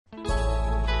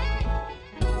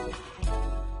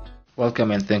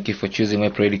Welcome and thank you for choosing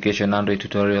Web Education Android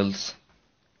Tutorials.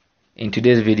 In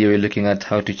today's video, we're looking at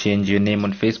how to change your name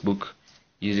on Facebook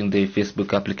using the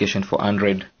Facebook application for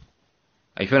Android.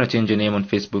 If you want to change your name on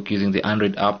Facebook using the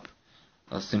Android app,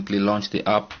 simply launch the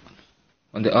app.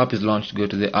 When the app is launched, go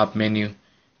to the app menu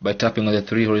by tapping on the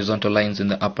three horizontal lines in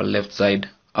the upper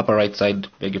right side,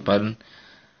 beg your pardon.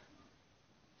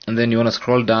 And then you want to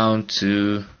scroll down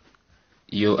to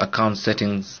your account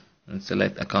settings and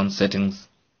select account settings.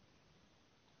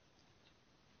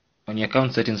 On your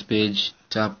account settings page,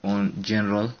 tap on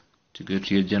General to go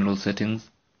to your general settings,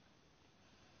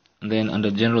 and then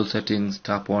under general settings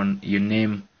tap on your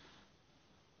name,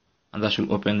 and that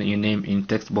should open your name in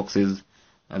text boxes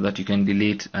that you can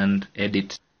delete and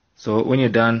edit. So when you're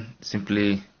done,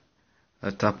 simply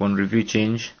tap on review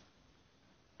change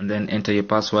and then enter your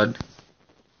password,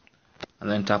 and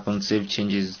then tap on save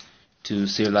changes to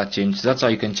save that change. So that's how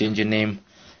you can change your name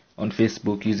on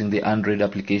Facebook using the Android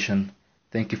application.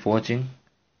 Thank you for watching.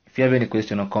 If you have any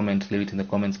question or comment, leave it in the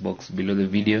comments box below the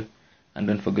video, and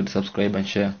don't forget to subscribe and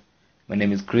share. My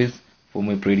name is Chris from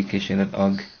webpreducation.org,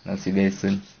 and I'll see you guys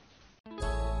soon.